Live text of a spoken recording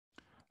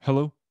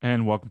Hello,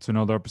 and welcome to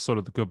another episode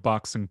of the Good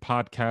Boxing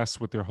Podcast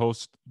with your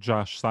host,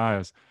 Josh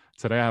Sias.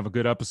 Today, I have a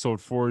good episode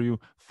for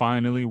you.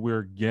 Finally,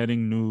 we're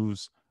getting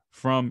news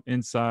from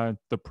inside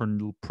the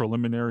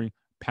preliminary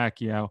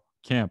Pacquiao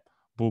camp.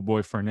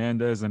 Boy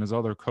Fernandez and his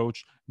other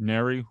coach,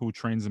 Neri, who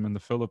trains him in the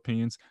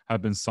Philippines,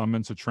 have been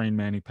summoned to train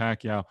Manny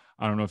Pacquiao.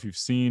 I don't know if you've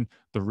seen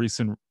the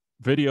recent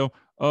video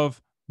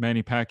of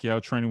Manny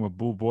Pacquiao training with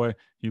Boy.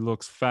 He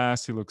looks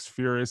fast, he looks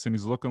furious, and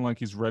he's looking like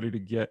he's ready to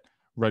get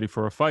ready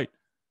for a fight.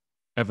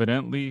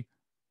 Evidently,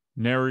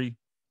 Neri,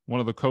 one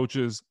of the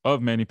coaches of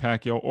Manny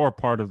Pacquiao, or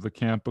part of the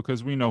camp,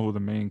 because we know who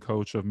the main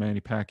coach of Manny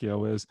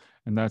Pacquiao is,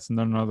 and that's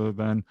none other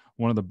than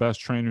one of the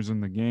best trainers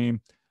in the game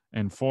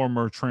and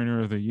former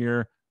trainer of the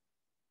year,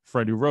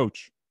 Freddie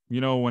Roach. You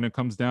know, when it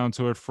comes down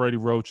to it, Freddie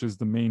Roach is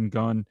the main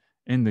gun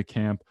in the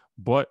camp.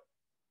 But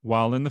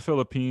while in the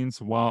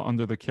Philippines, while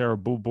under the care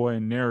of Boy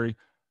and Neri,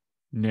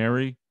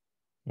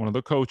 one of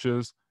the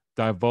coaches,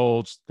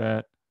 divulged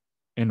that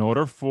in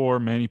order for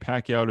Manny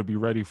Pacquiao to be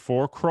ready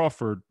for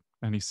Crawford,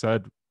 and he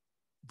said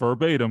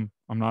verbatim,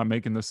 I'm not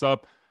making this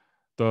up,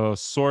 the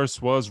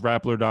source was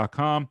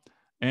Rappler.com,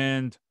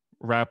 and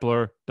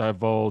Rappler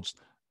divulged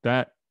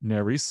that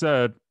Neri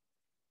said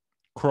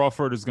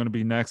Crawford is going to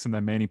be next and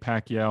that Manny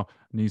Pacquiao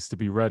needs to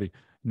be ready.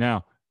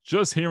 Now,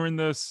 just hearing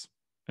this,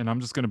 and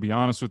I'm just going to be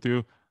honest with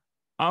you,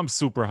 I'm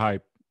super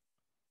hyped.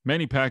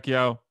 Manny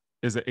Pacquiao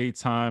is an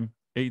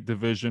eight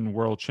division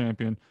world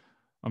champion.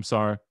 I'm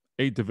sorry,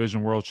 eight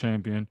division world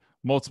champion,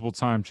 multiple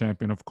time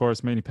champion. Of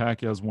course, Manny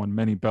Pacquiao has won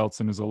many belts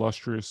in his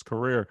illustrious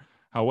career.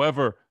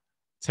 However,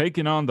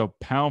 taking on the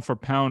pound for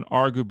pound,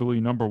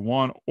 arguably number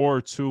one or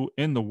two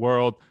in the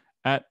world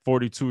at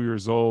 42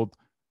 years old,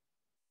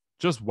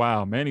 just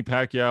wow. Manny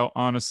Pacquiao,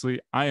 honestly,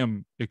 I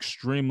am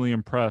extremely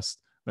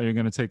impressed that you're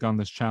going to take on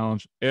this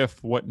challenge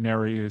if what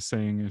Neri is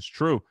saying is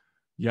true.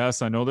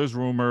 Yes, I know there's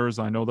rumors.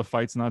 I know the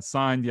fight's not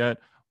signed yet,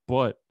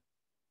 but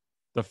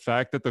the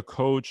fact that the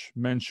coach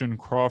mentioned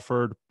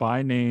Crawford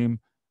by name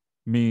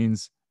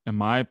means, in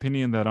my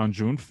opinion, that on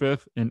June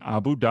 5th in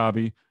Abu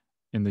Dhabi,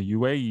 in the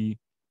UAE,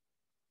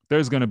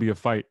 there's going to be a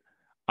fight.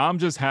 I'm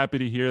just happy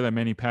to hear that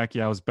Manny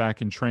Pacquiao is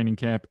back in training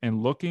camp.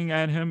 And looking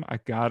at him, I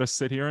got to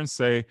sit here and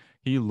say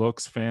he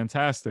looks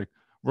fantastic,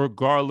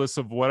 regardless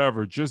of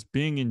whatever. Just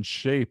being in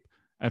shape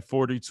at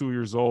 42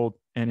 years old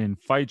and in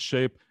fight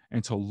shape,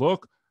 and to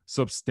look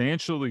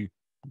substantially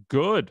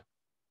good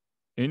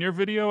in your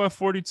video at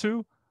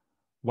 42.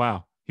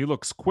 Wow. He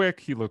looks quick,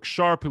 he looks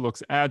sharp, he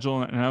looks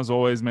agile, and as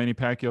always, Manny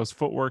Pacquiao's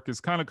footwork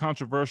is kind of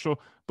controversial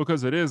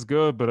because it is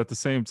good, but at the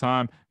same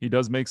time, he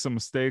does make some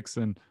mistakes.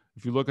 And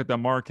if you look at that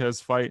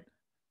Marquez fight,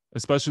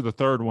 especially the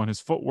third one, his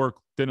footwork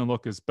didn't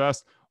look his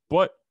best.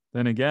 But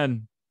then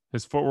again,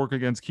 his footwork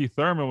against Keith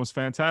Thurman was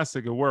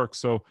fantastic. It worked.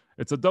 So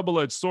it's a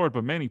double-edged sword,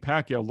 but Manny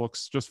Pacquiao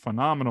looks just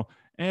phenomenal.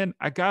 And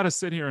I got to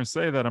sit here and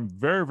say that I'm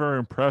very, very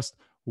impressed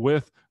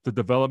with the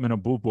development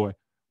of Boy.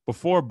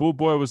 Before,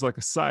 Boy was like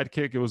a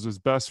sidekick. It was his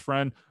best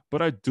friend.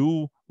 But I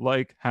do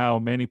like how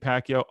Manny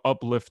Pacquiao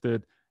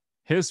uplifted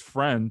his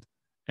friend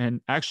and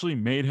actually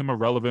made him a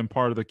relevant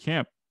part of the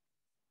camp.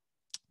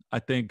 I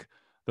think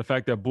the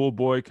fact that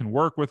Boy can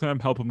work with him,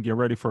 help him get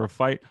ready for a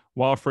fight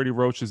while Freddie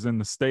Roach is in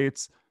the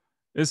States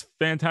is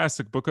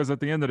fantastic because at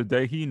the end of the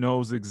day, he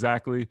knows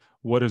exactly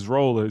what his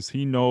role is.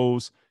 He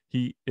knows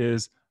he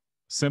is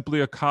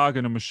simply a cog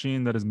in a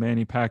machine that is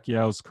Manny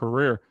Pacquiao's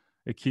career.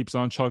 It keeps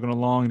on chugging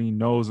along and he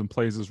knows and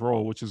plays his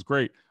role, which is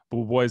great.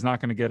 Boy is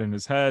not going to get in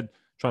his head,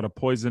 try to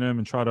poison him,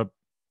 and try to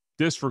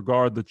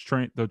disregard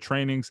the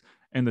trainings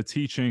and the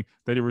teaching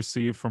that he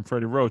received from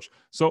Freddie Roach.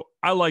 So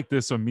I like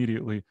this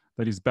immediately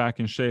that he's back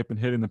in shape and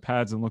hitting the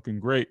pads and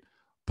looking great.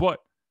 But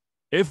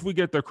if we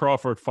get the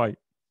Crawford fight,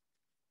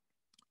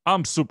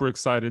 I'm super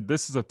excited.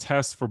 This is a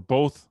test for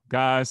both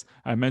guys.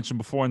 I mentioned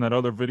before in that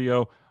other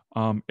video,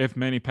 if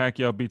Manny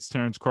Pacquiao beats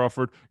Terrence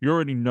Crawford, you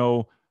already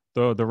know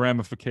the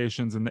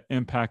ramifications and the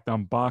impact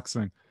on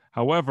boxing.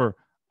 However,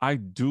 I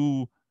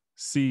do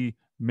see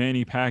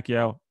Manny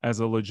Pacquiao as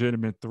a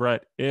legitimate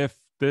threat if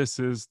this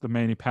is the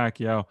Manny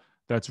Pacquiao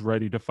that's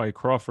ready to fight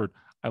Crawford.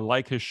 I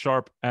like his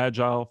sharp,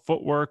 agile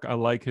footwork. I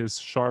like his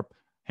sharp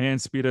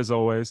hand speed as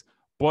always.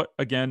 But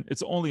again,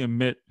 it's only a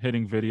mitt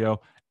hitting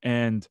video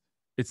and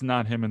it's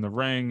not him in the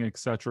ring,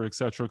 etc.,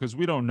 etc., because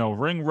we don't know.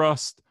 Ring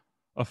rust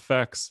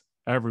affects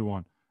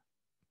everyone.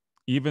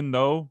 Even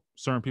though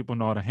certain people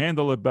know how to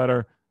handle it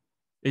better,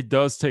 it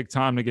does take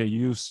time to get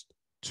used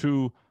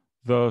to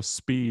the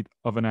speed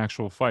of an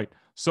actual fight.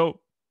 So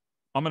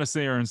I'm going to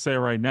sit here and say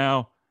right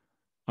now,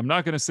 I'm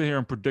not going to sit here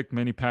and predict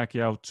Manny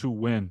Pacquiao to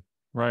win,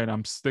 right?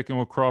 I'm sticking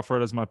with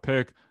Crawford as my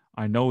pick.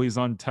 I know he's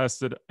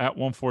untested at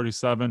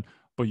 147,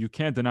 but you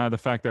can't deny the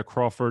fact that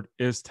Crawford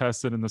is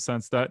tested in the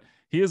sense that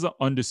he is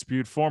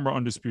an former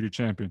undisputed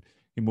champion.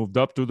 He moved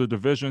up through the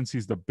divisions.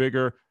 He's the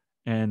bigger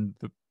and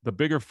the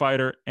bigger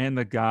fighter and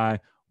the guy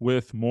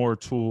with more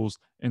tools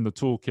in the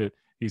toolkit.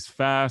 He's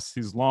fast,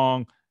 he's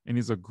long, and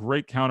he's a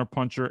great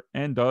counterpuncher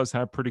and does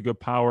have pretty good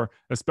power,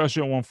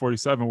 especially at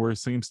 147, where he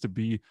seems to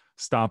be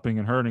stopping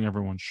and hurting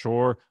everyone.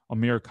 Sure,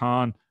 Amir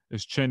Khan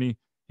is chinny.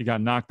 He got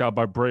knocked out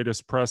by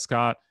Bradis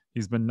Prescott.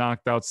 He's been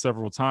knocked out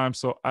several times.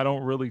 So I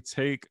don't really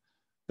take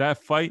that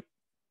fight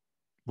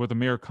with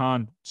Amir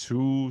Khan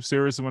too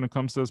seriously when it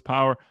comes to his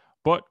power.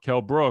 But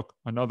Kell Brook,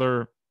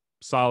 another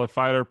solid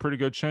fighter, pretty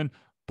good chin,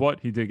 but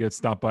he did get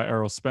stopped by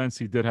Errol Spence.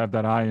 He did have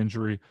that eye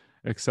injury,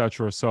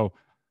 etc. So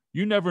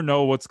you never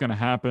know what's going to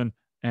happen.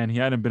 And he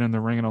hadn't been in the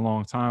ring in a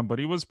long time, but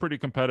he was pretty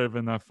competitive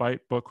in that fight.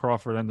 But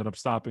Crawford ended up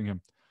stopping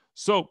him.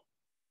 So,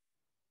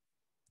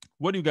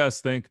 what do you guys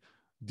think?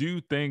 Do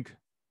you think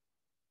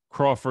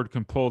Crawford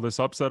can pull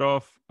this upset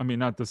off? I mean,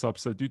 not this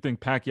upset. Do you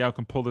think Pacquiao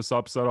can pull this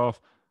upset off?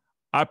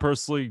 I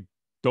personally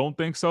don't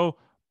think so,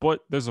 but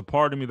there's a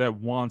part of me that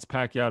wants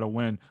Pacquiao to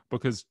win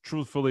because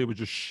truthfully, it would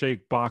just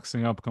shake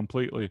boxing up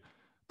completely.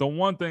 The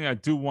one thing I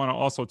do want to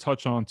also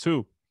touch on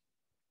too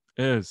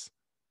is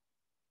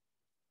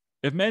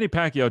if Manny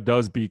Pacquiao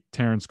does beat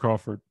Terrence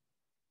Crawford,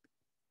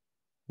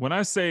 when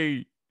I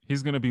say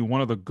he's going to be one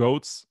of the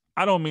GOATs,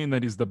 I don't mean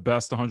that he's the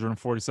best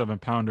 147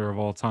 pounder of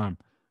all time.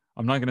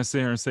 I'm not going to sit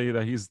here and say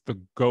that he's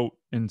the GOAT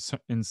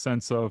in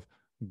sense of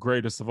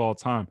greatest of all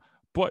time,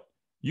 but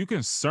you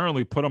can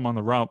certainly put him on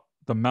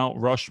the Mount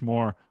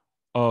Rushmore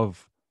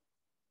of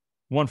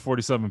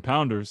 147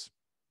 pounders.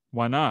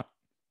 Why not?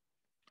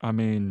 I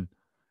mean,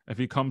 if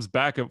he comes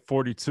back at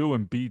 42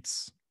 and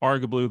beats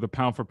arguably the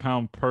pound for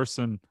pound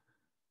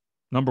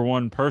number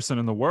one person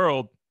in the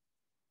world,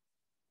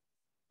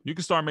 you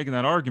can start making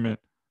that argument.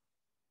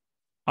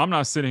 I'm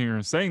not sitting here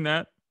and saying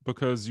that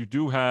because you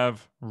do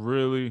have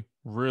really,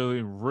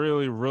 really,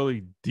 really,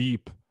 really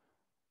deep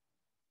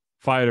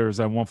fighters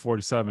at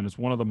 147. It's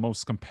one of the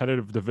most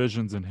competitive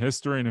divisions in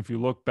history. And if you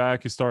look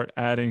back, you start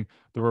adding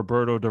the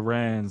Roberto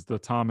Durans, the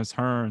Thomas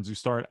Hearns, you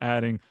start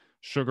adding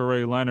Sugar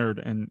Ray Leonard,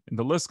 and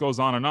the list goes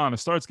on and on. It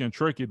starts getting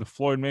tricky. The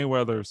Floyd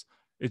Mayweathers,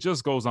 it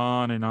just goes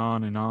on and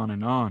on and on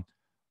and on.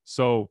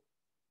 So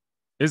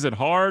is it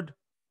hard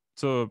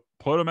to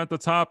put him at the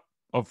top?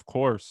 Of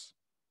course.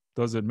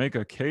 Does it make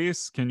a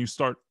case? Can you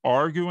start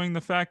arguing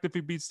the fact if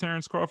he beats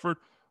Terrence Crawford?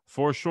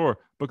 For sure.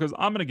 Because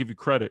I'm going to give you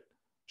credit.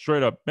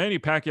 Straight up, Manny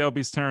Pacquiao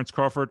beats Terrence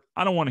Crawford.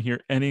 I don't want to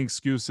hear any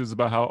excuses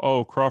about how,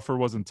 oh, Crawford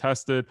wasn't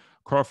tested.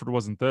 Crawford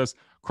wasn't this.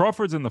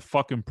 Crawford's in the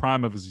fucking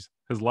prime of his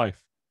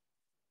life.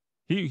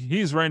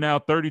 He's right now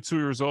 32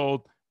 years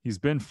old. He's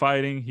been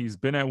fighting. He's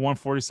been at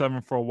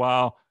 147 for a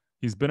while.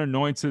 He's been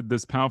anointed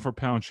this pound for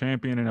pound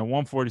champion. And at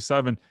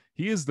 147,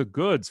 he is the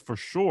goods for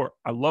sure.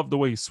 I love the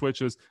way he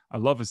switches. I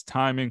love his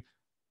timing.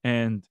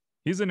 And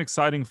he's an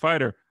exciting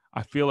fighter.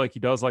 I feel like he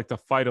does like to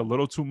fight a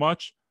little too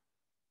much.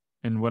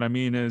 And what I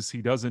mean is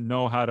he doesn't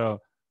know how to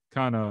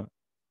kind of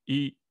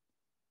eat,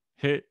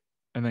 hit,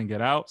 and then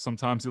get out.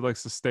 Sometimes he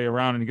likes to stay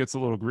around and he gets a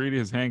little greedy.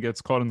 His hand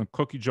gets caught in the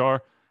cookie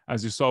jar,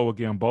 as you saw with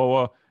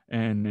Gamboa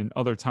and in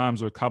other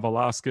times with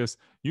Kavalauskas.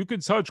 You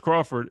could touch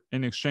Crawford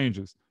in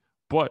exchanges.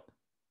 But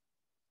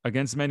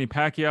against Manny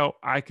Pacquiao,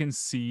 I can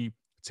see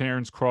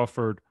Terrence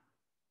Crawford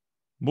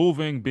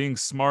moving, being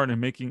smart, and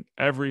making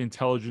every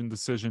intelligent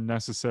decision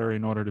necessary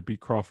in order to beat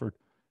Crawford.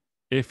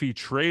 If he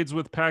trades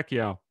with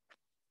Pacquiao,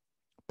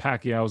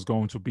 Pacquiao is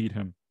going to beat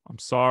him. I'm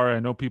sorry. I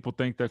know people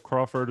think that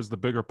Crawford is the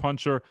bigger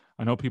puncher.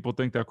 I know people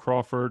think that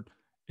Crawford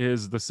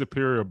is the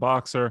superior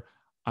boxer.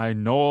 I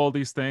know all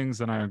these things,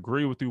 and I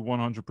agree with you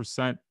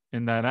 100%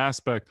 in that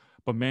aspect.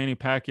 But Manny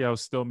Pacquiao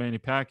is still Manny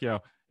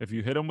Pacquiao. If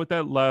you hit him with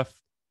that left,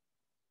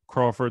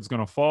 Crawford's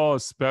going to fall,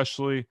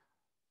 especially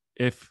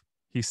if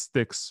he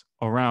sticks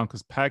around,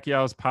 because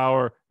Pacquiao's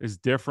power is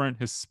different.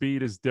 His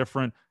speed is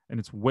different, and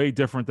it's way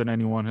different than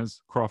anyone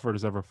Crawford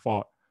has ever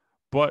fought.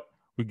 But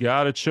we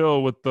got to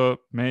chill with the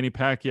Manny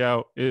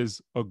Pacquiao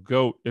is a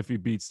GOAT if he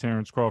beats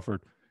Terrence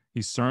Crawford.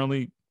 He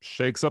certainly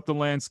shakes up the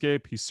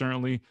landscape. He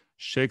certainly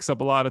shakes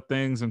up a lot of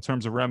things in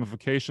terms of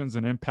ramifications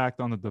and impact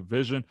on the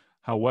division.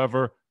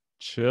 However,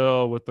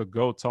 chill with the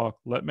GOAT talk.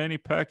 Let Manny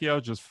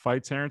Pacquiao just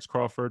fight Terrence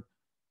Crawford.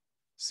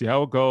 See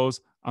how it goes.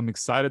 I'm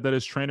excited that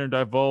his trainer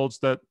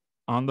divulged that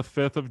on the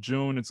 5th of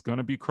June, it's going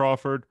to be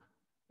Crawford.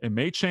 It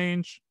may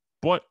change,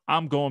 but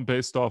I'm going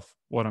based off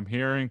what I'm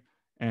hearing.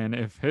 And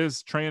if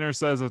his trainer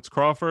says it's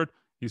Crawford,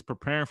 he's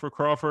preparing for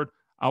Crawford,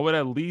 I would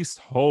at least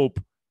hope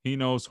he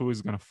knows who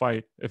he's going to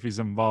fight if he's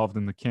involved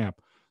in the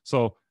camp.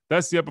 So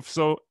that's the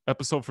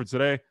episode for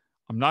today.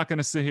 I'm not going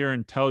to sit here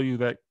and tell you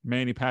that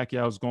Manny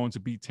Pacquiao is going to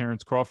beat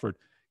Terrence Crawford.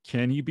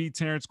 Can he beat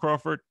Terrence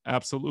Crawford?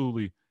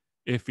 Absolutely.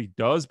 If he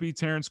does beat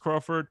Terrence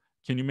Crawford,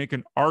 can you make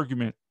an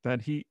argument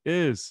that he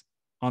is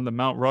on the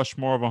Mount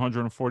Rushmore of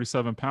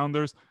 147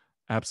 pounders?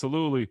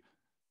 Absolutely.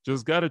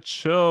 Just got to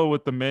chill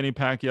with the Manny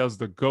Pacquiao's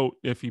the GOAT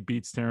if he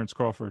beats Terrence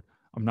Crawford.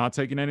 I'm not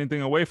taking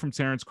anything away from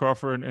Terrence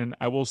Crawford, and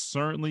I will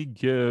certainly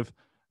give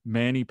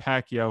Manny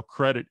Pacquiao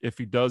credit if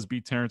he does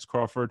beat Terrence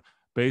Crawford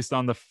based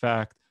on the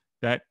fact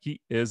that he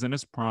is in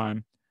his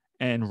prime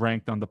and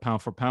ranked on the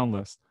pound for pound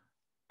list.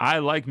 I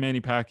like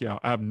Manny Pacquiao.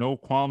 I have no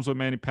qualms with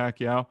Manny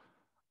Pacquiao.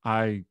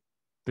 I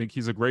think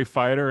he's a great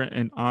fighter,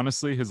 and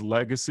honestly, his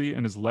legacy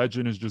and his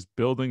legend is just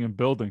building and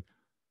building.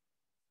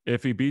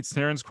 If he beats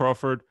Terrence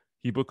Crawford,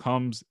 he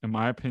becomes, in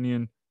my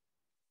opinion,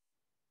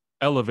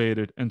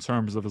 elevated in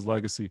terms of his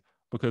legacy.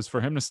 because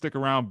for him to stick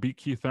around, beat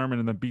Keith Thurman,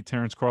 and then beat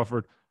Terrence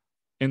Crawford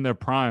in their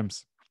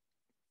primes,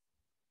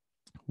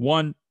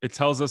 one, it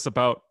tells us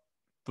about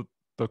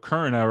the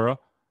current era,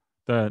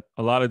 that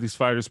a lot of these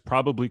fighters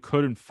probably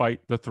couldn't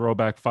fight the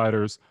throwback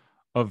fighters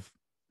of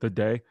the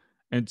day.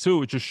 And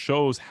two, it just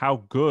shows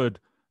how good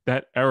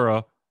that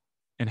era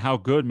and how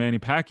good Manny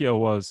Pacquiao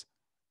was.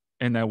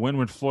 And that win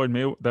with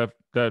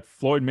that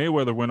Floyd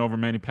Mayweather win over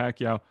Manny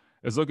Pacquiao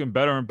is looking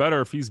better and better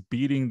if he's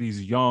beating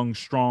these young,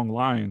 strong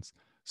lions.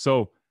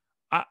 So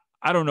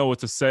I don't know what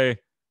to say.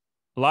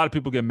 A lot of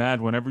people get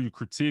mad whenever you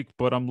critique,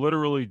 but I'm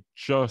literally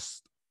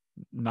just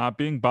not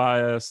being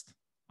biased.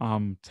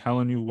 I'm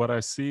telling you what I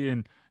see,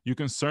 and you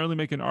can certainly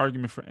make an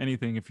argument for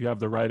anything if you have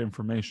the right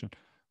information.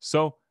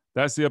 So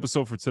that's the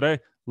episode for today.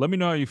 Let me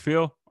know how you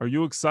feel. Are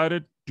you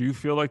excited? Do you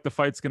feel like the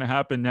fight's going to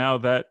happen now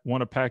that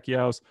one of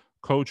Pacquiao's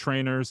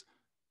co-trainers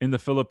in the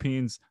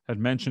Philippines had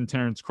mentioned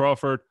Terrence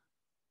Crawford?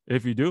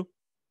 If you do,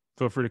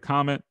 feel free to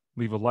comment,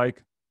 leave a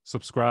like,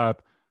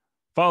 subscribe,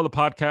 follow the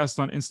podcast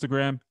on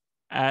Instagram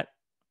at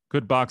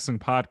Good Boxing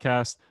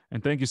Podcast.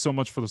 And thank you so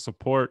much for the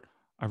support.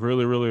 I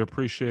really, really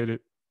appreciate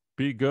it.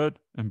 Be good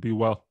and be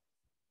well.